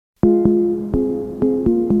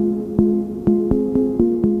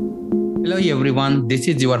Hello everyone, this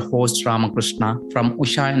is your host Ramakrishna from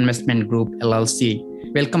Usha Investment Group LLC.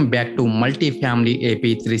 Welcome back to Multifamily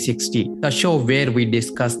AP 360, the show where we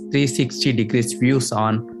discuss 360 degrees views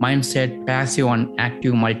on mindset, passive and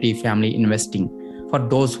active multifamily investing for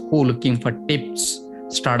those who are looking for tips,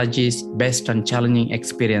 strategies, best and challenging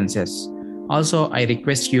experiences. Also, I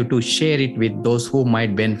request you to share it with those who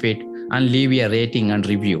might benefit and leave a rating and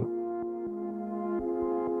review.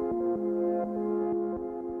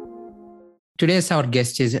 Today's our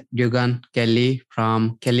guest is Dugan Kelley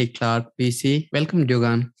from Kelley Clark PC. Welcome,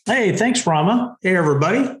 Dugan. Hey, thanks, Rama. Hey,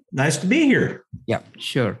 everybody. Nice to be here. Yeah,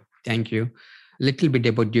 sure. Thank you. Little bit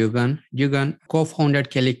about Dugan. Dugan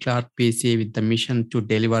co-founded Kelley Clark PC with the mission to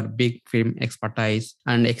deliver big firm expertise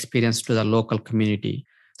and experience to the local community.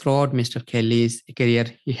 Throughout Mr. Kelley's career,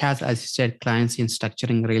 he has assisted clients in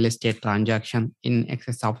structuring real estate transactions in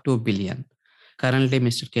excess of $2 billion. Currently,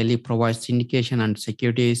 Mr. Kelley provides syndication and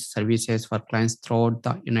securities services for clients throughout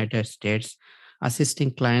the United States,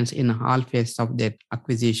 assisting clients in all phases of their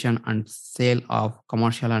acquisition and sale of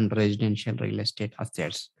commercial and residential real estate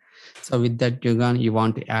assets. So with that, Dugan, you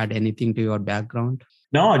want to add anything to your background?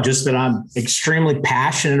 No, just that I'm extremely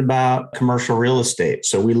passionate about commercial real estate.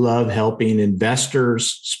 So we love helping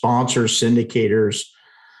investors, sponsors, syndicators,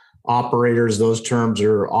 operators. Those terms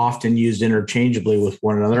are often used interchangeably with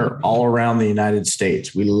one another all around the United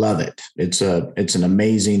States. We love it. It's an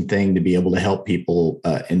amazing thing to be able to help people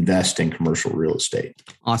invest in commercial real estate.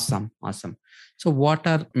 Awesome. So what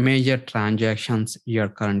are major transactions you're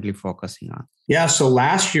currently focusing on? Yeah, so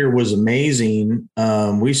last year was amazing.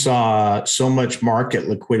 We saw so much market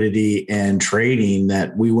liquidity and trading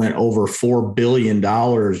that we went over $4 billion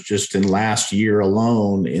just in last year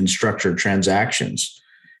alone in structured transactions.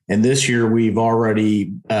 And this year we've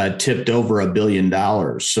already tipped over $1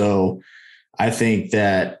 billion. So I think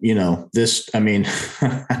that,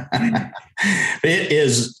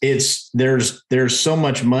 there's so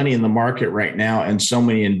much money in the market right now, and so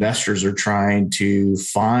many investors are trying to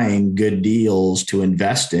find good deals to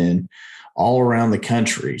invest in all around the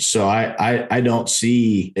country. So I don't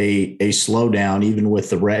see a slowdown even with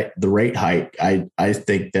the rate hike. I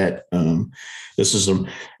think that this is an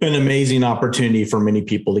amazing opportunity for many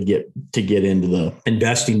people to get into the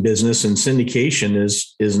investing business, and syndication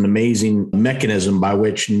is an amazing mechanism by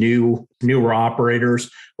which newer operators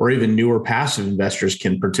or even newer passive investors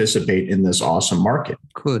can participate in this awesome market.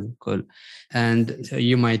 Cool. And so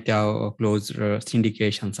you might have closed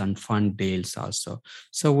syndications and fund deals also.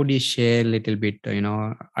 So would you share a little bit,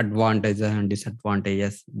 advantages and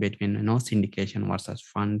disadvantages between, syndication versus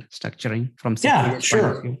fund structuring from? Yeah,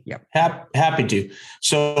 sure. Yeah, happy to.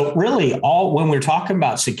 So really when we're talking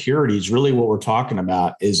about securities, really what we're talking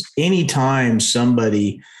about is anytime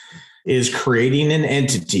somebody is creating an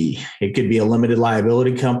entity. It could be a limited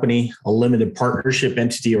liability company, a limited partnership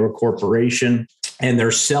entity, or a corporation, and they're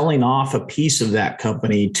selling off a piece of that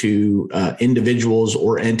company to individuals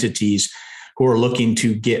or entities who are looking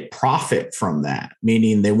to get profit from that,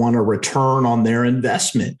 meaning they want a return on their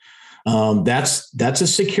investment. That's a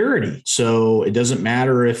security. So it doesn't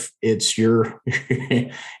matter if it's if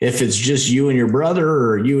it's just you and your brother,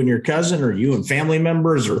 or you and your cousin, or you and family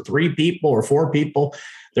members, or 3 people or 4 people.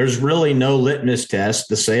 There's really no litmus test.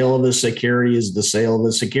 The sale of a security is the sale of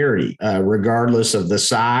a security, regardless of the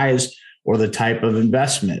size or the type of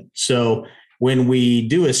investment. So when we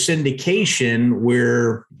do a syndication,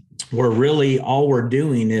 we're really all we're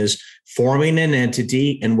doing is forming an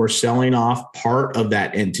entity, and we're selling off part of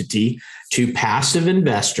that entity to passive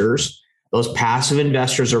investors. Those passive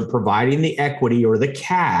investors are providing the equity or the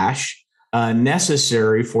cash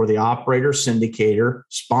necessary for the operator, syndicator,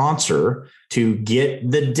 sponsor to get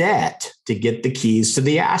the debt, to get the keys to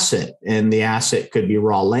the asset. And the asset could be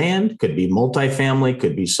raw land, could be multifamily,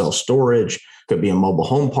 could be self-storage, could be a mobile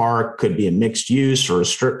home park, could be a mixed use or a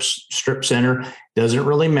strip center. Doesn't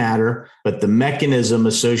really matter. But the mechanism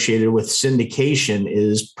associated with syndication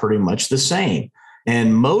is pretty much the same.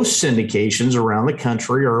 And most syndications around the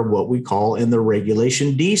country are what we call in the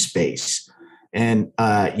Regulation D space. And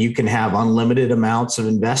you can have unlimited amounts of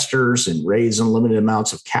investors and raise unlimited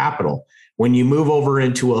amounts of capital. When you move over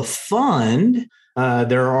into a fund,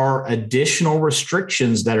 there are additional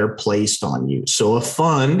restrictions that are placed on you. So a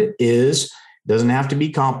fund doesn't have to be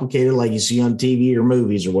complicated like you see on TV or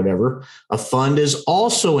movies or whatever. A fund is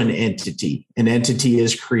also an entity. An entity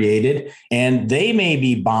is created, and they may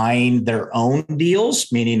be buying their own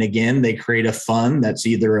deals, meaning, again, they create a fund that's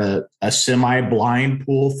either a semi-blind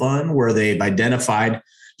pool fund where they've identified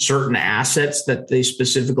certain assets that they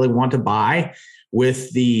specifically want to buy,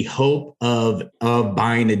 with the hope of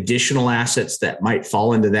buying additional assets that might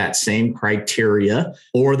fall into that same criteria,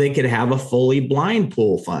 or they could have a fully blind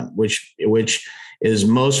pool fund, which is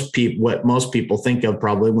what most people think of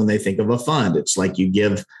probably when they think of a fund. It's like you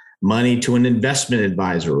give money to an investment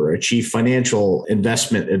advisor or a chief financial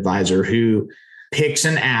investment advisor who picks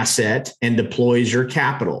an asset and deploys your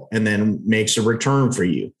capital and then makes a return for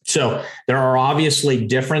you. So there are obviously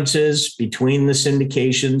differences between the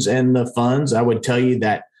syndications and the funds. I would tell you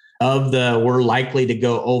that we're likely to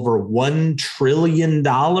go over $1 trillion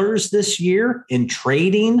this year in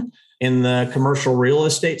trading in the commercial real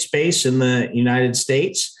estate space in the United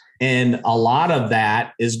States. And a lot of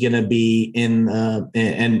that is going to be and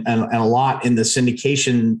a lot in the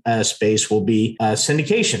syndication space will be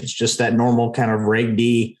syndications, just that normal kind of Reg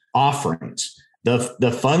D offerings.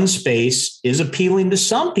 The fund space is appealing to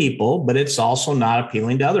some people, but it's also not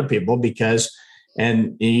appealing to other people because,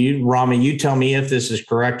 and you, Rami, you tell me if this is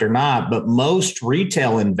correct or not, but most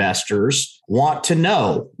retail investors want to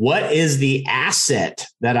know, what is the asset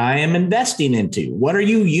that I am investing into? What are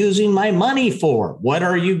you using my money for? What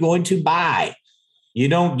are you going to buy? You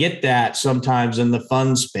don't get that sometimes in the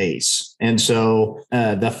fund space. And so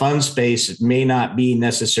the fund space may not be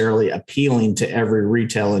necessarily appealing to every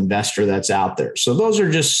retail investor that's out there. So those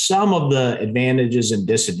are just some of the advantages and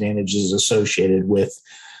disadvantages associated with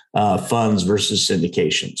funds versus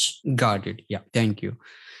syndications. Got it. Yeah. Thank you.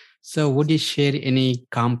 So would you share any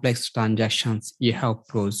complex transactions you have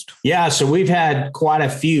closed? Yeah. So we've had quite a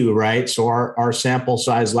few, right? So our sample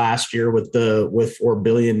size last year with 4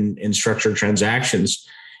 billion in structured transactions,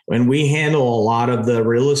 when we handle a lot of the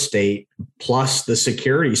real estate plus the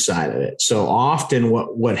security side of it. So often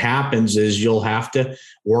what happens is you'll have to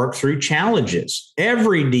work through challenges.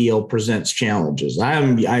 Every deal presents challenges. I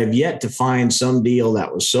have yet to find some deal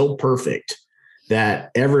that was so perfect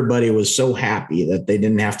that everybody was so happy that they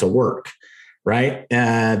didn't have to work, right?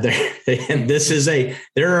 There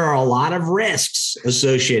are a lot of risks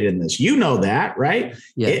associated in this. You know that, right?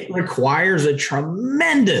 Yeah. It requires a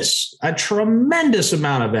tremendous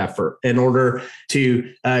amount of effort in order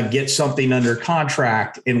to get something under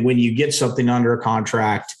contract. And when you get something under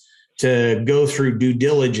contract, to go through due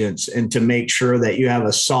diligence and to make sure that you have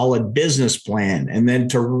a solid business plan, and then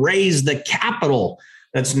to raise the capital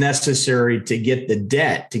that's necessary to get the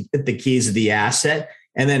debt, to get the keys of the asset.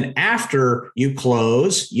 And then after you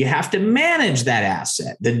close, you have to manage that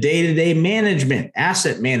asset, the day-to-day management,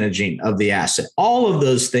 asset managing of the asset. All of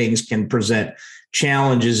those things can present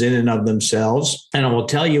challenges in and of themselves. And I will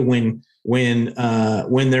tell you, when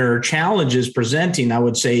there are challenges presenting, I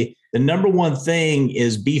would say the number one thing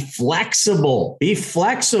is be flexible, be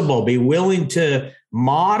willing to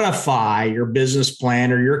modify your business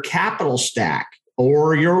plan or your capital stack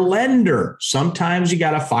or your lender. Sometimes you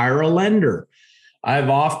got to fire a lender. I've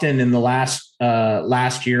often in the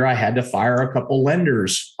last year, I had to fire a couple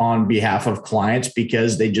lenders on behalf of clients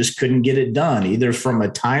because they just couldn't get it done, either from a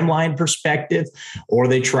timeline perspective, or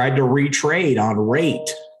they tried to retrade on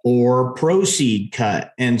rate or proceed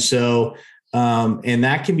cut. And so, and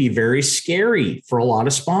that can be very scary for a lot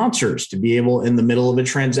of sponsors to be able, in the middle of a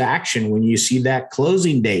transaction, when you see that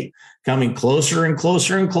closing date coming closer and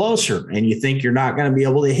closer and closer, and you think you're not going to be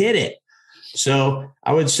able to hit it. So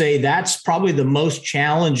I would say that's probably the most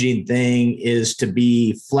challenging thing, is to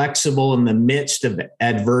be flexible in the midst of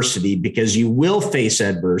adversity, because you will face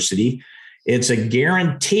adversity. It's a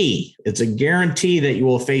guarantee. It's a guarantee that you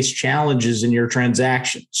will face challenges in your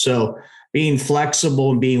transaction. So being flexible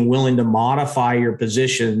and being willing to modify your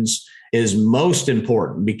positions is most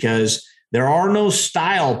important, because there are no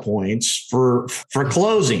style points for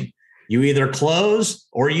closing. You either close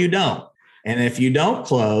or you don't. And if you don't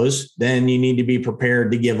close, then you need to be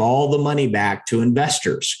prepared to give all the money back to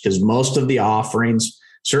investors, because most of the offerings,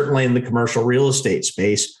 certainly in the commercial real estate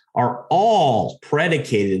space, are all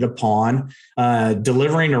predicated upon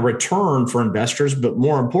delivering a return for investors. But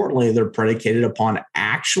more importantly, they're predicated upon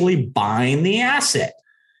actually buying the asset.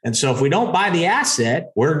 And so if we don't buy the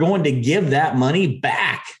asset, we're going to give that money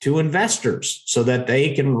back to investors so that they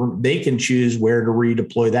can choose where to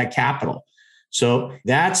redeploy that capital. So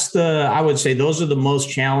I would say those are the most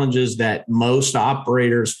challenges that most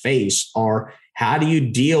operators face, are how do you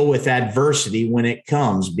deal with adversity when it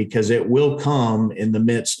comes, because it will come in the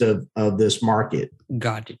midst of this market.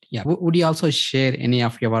 Got it. Yeah. Would you also share any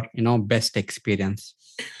of your, best experience?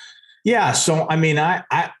 Yeah. So, I mean,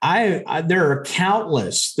 there are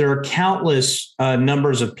countless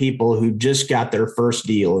numbers of people who just got their first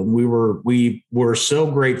deal. And we were so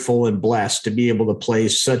grateful and blessed to be able to play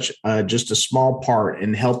such just a small part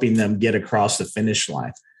in helping them get across the finish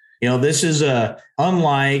line. This is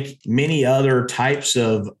unlike many other types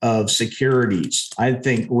of securities. I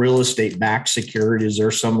think real estate backed securities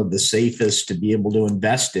are some of the safest to be able to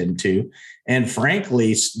invest into. And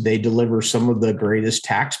frankly, they deliver some of the greatest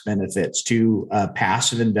tax benefits to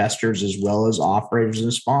passive investors as well as operators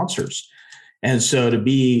and sponsors. And so to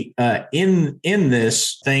be in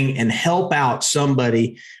this thing and help out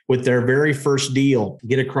somebody with their very first deal,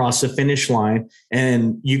 get across the finish line,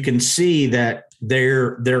 and you can see that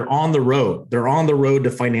they're on the road. They're on the road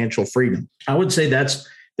to financial freedom. I would say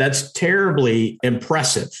that's terribly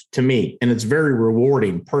impressive to me, and it's very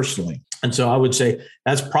rewarding personally. And so I would say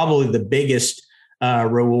that's probably the biggest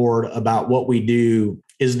reward about what we do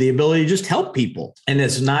is the ability to just help people. And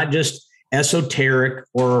it's not just esoteric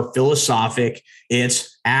or philosophic.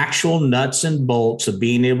 It's actual nuts and bolts of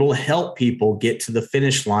being able to help people get to the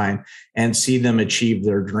finish line and see them achieve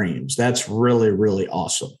their dreams. That's really, really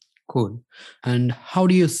awesome. Cool. And how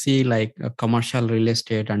do you see like a commercial real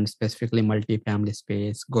estate and specifically multifamily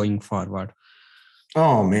space going forward?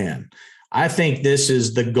 Oh, man. I think this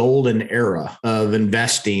is the golden era of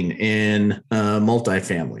investing in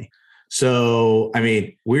multifamily. So, I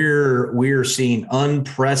mean, we're seeing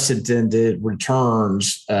unprecedented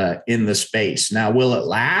returns in the space. Now, will it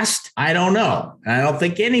last? I don't know. I don't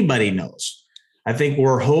think anybody knows. I think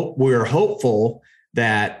we're hopeful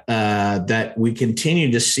that we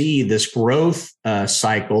continue to see this growth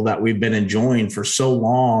cycle that we've been enjoying for so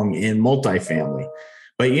long in multifamily.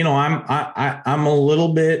 But I'm a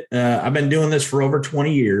little bit. I've been doing this for over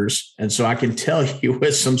 20 years, and so I can tell you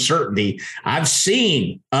with some certainty, I've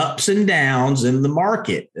seen ups and downs in the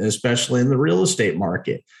market, especially in the real estate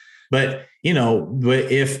market. But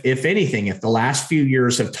if anything, if the last few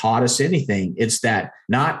years have taught us anything, it's that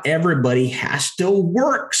not everybody has to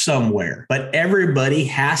work somewhere, but everybody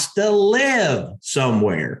has to live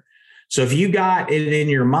somewhere. So if you got it in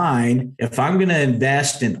your mind, if I'm going to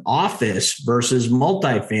invest in office versus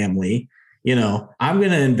multifamily, I'm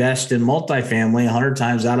going to invest in multifamily 100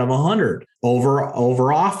 times out of 100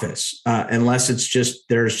 over office, unless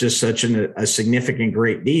there's just such a significant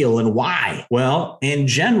great deal. And why? Well, in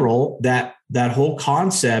general, that whole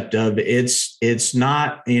concept of it's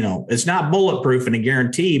not bulletproof and a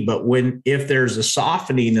guarantee, but if there's a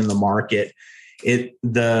softening in the market,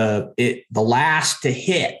 the last to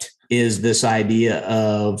hit is this idea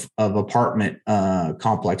of apartment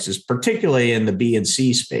complexes, particularly in the B and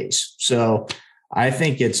C space. So I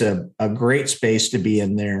think it's a great space to be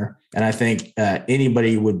in there. And I think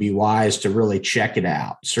anybody would be wise to really check it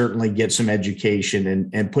out, certainly get some education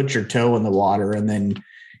and put your toe in the water. And then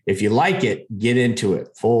if you like it, get into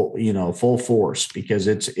it full force, because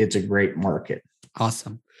it's a great market.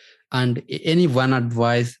 Awesome. And any one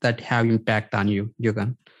advice that have impact on you,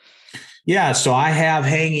 Dugan? Yeah. So I have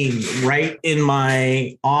hanging right in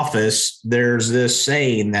my office, there's this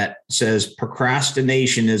saying that says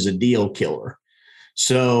procrastination is a deal killer.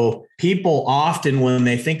 So people often, when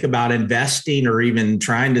they think about investing or even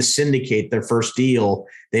trying to syndicate their first deal,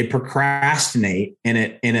 they procrastinate, and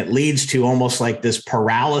it leads to almost like this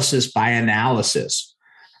paralysis by analysis.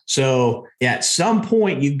 So at some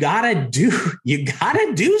point you gotta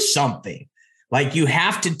do something. Like, you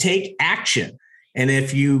have to take action. And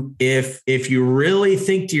if you really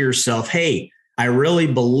think to yourself, hey, I really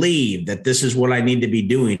believe that this is what I need to be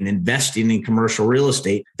doing, investing in commercial real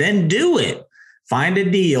estate, then do it. Find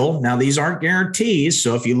a deal. Now, these aren't guarantees.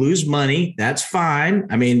 So if you lose money, that's fine.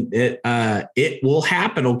 I mean, it will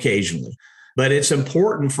happen occasionally, but it's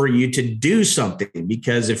important for you to do something,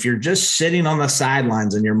 because if you're just sitting on the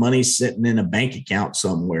sidelines and your money's sitting in a bank account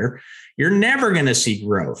somewhere, you're never going to see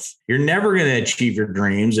growth. You're never going to achieve your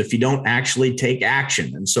dreams if you don't actually take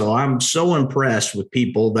action. And so I'm so impressed with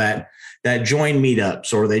people that join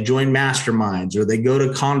meetups, or they join masterminds, or they go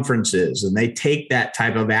to conferences and they take that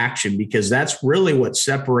type of action, because that's really what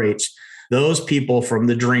separates those people from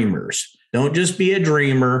the dreamers. Don't just be a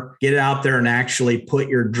dreamer, get out there and actually put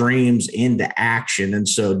your dreams into action. And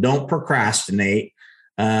so don't procrastinate.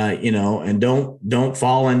 And don't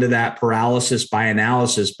fall into that paralysis by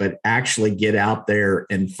analysis, but actually get out there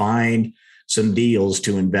and find some deals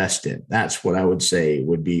to invest in. That's what I would say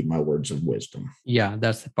would be my words of wisdom. Yeah,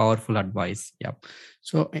 that's a powerful advice. Yeah.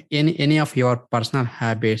 So any of your personal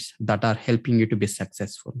habits that are helping you to be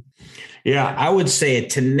successful? Yeah, I would say a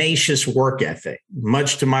tenacious work ethic.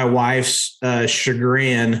 Much to my wife's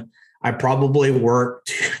chagrin, I probably work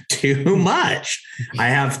too much. I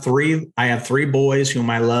have three boys whom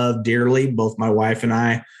I love dearly. Both my wife and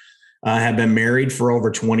I have been married for over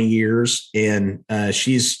 20 years, and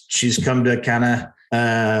she's come to kind of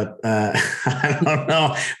I don't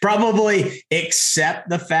know, probably accept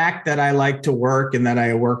the fact that I like to work and that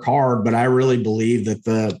I work hard, but I really believe that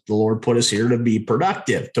the Lord put us here to be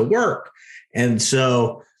productive, to work. And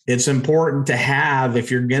so it's important to have, if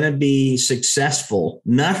you're going to be successful,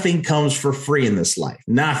 nothing comes for free in this life.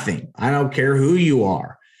 Nothing. I don't care who you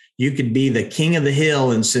are. You could be the king of the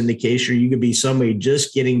hill in syndication, or you could be somebody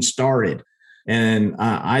just getting started. And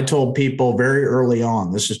I told people very early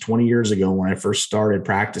on, this is 20 years ago when I first started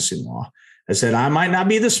practicing law, I said, I might not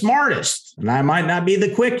be the smartest and I might not be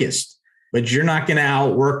the quickest, but you're not going to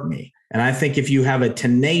outwork me. And I think if you have a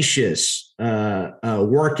tenacious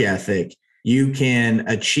work ethic, you can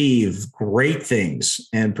achieve great things.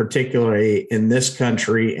 And particularly in this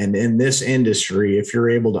country and in this industry, if you're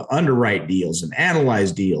able to underwrite deals and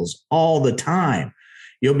analyze deals all the time,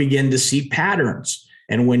 you'll begin to see patterns.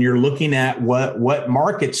 And when you're looking at what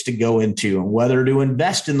markets to go into and whether to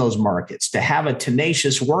invest in those markets, to have a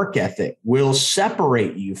tenacious work ethic will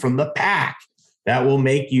separate you from the pack. That will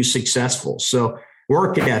make you successful. So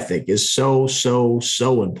work ethic is so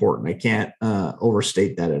important. I can't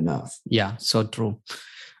overstate that enough. Yeah, so true.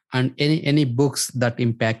 And any books that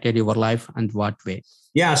impacted your life and what way?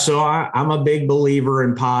 Yeah, so I'm a big believer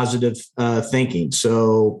in positive thinking.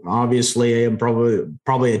 So obviously, I'm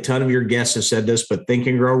probably a ton of your guests have said this, but Think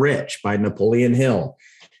and Grow Rich by Napoleon Hill.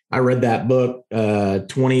 I read that book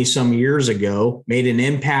 20 some years ago, made an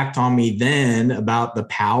impact on me then about the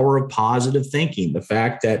power of positive thinking. The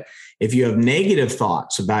fact that if you have negative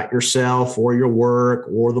thoughts about yourself or your work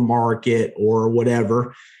or the market or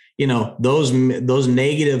whatever, you know, those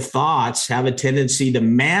negative thoughts have a tendency to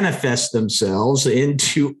manifest themselves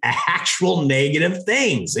into actual negative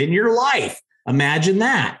things in your life. Imagine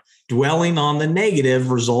that. Dwelling on the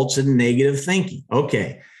negative results in negative thinking.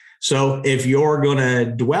 Okay. So if you're going to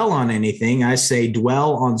dwell on anything, I say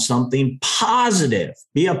dwell on something positive.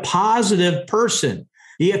 Be a positive person.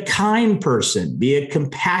 Be a kind person. Be a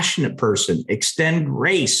compassionate person. Extend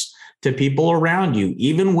grace to people around you,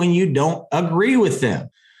 even when you don't agree with them.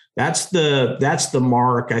 That's the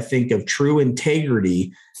mark, I think, of true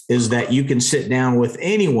integrity, is that you can sit down with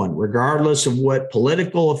anyone, regardless of what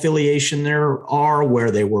political affiliation there are,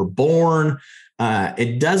 where they were born.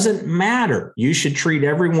 It doesn't matter. You should treat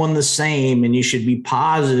everyone the same, and you should be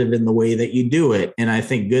positive in the way that you do it. And I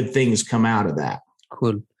think good things come out of that.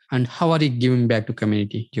 Cool. And how are you giving back to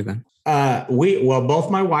community, Dugan? Both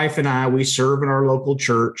my wife and I, we serve in our local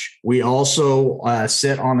church. We also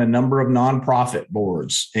sit on a number of nonprofit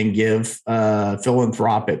boards and give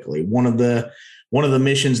philanthropically. One of the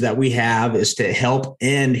missions that we have is to help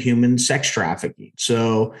end human sex trafficking.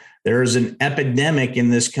 So there's an epidemic in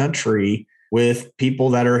this country with people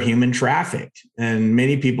that are human trafficked. And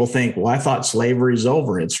many people think, well, I thought slavery is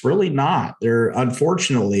over. It's really not.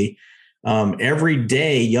 Unfortunately, every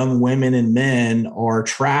day, young women and men are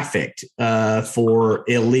trafficked for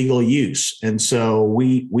illegal use. And so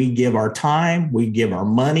we give our time, we give our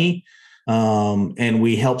money, and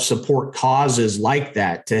we help support causes like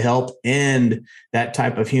that to help end that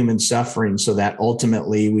type of human suffering so that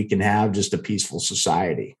ultimately we can have just a peaceful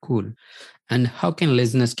society. Cool. And how can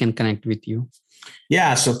listeners can connect with you?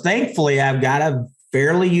 Yeah, so thankfully, I've got a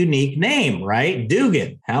fairly unique name, right?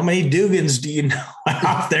 Dugan. How many Dugans do you know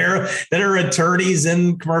out there that are attorneys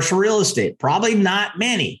in commercial real estate? Probably not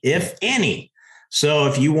many, if any. So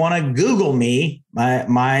if you want to Google me,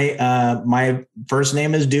 my first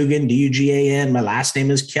name is Dugan, Dugan. My last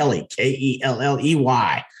name is Kelley, Kelley.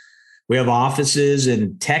 We have offices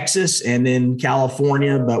in Texas and in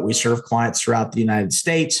California, but we serve clients throughout the United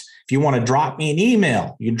States. If you want to drop me an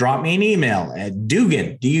email, you can drop me an email at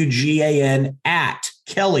Dugan, Dugan, at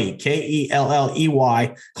Kelley, Kelley,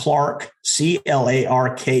 Clark, CLARKE.com.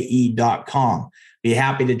 Be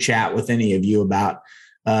happy to chat with any of you about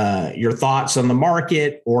your thoughts on the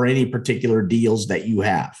market or any particular deals that you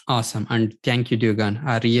have. Awesome. And thank you, Dugan.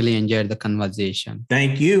 I really enjoyed the conversation.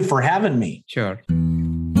 Thank you for having me. Sure.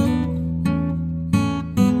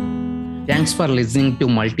 Thanks for listening to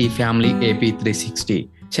Multifamily AP 360.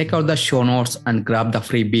 Check out the show notes and grab the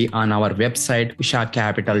freebie on our website,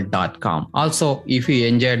 ushacapital.com. Also, if you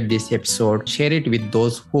enjoyed this episode, share it with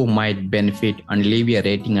those who might benefit and leave a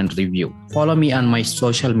rating and review. Follow me on my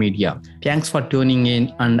social media. Thanks for tuning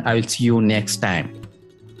in, and I will see you next time.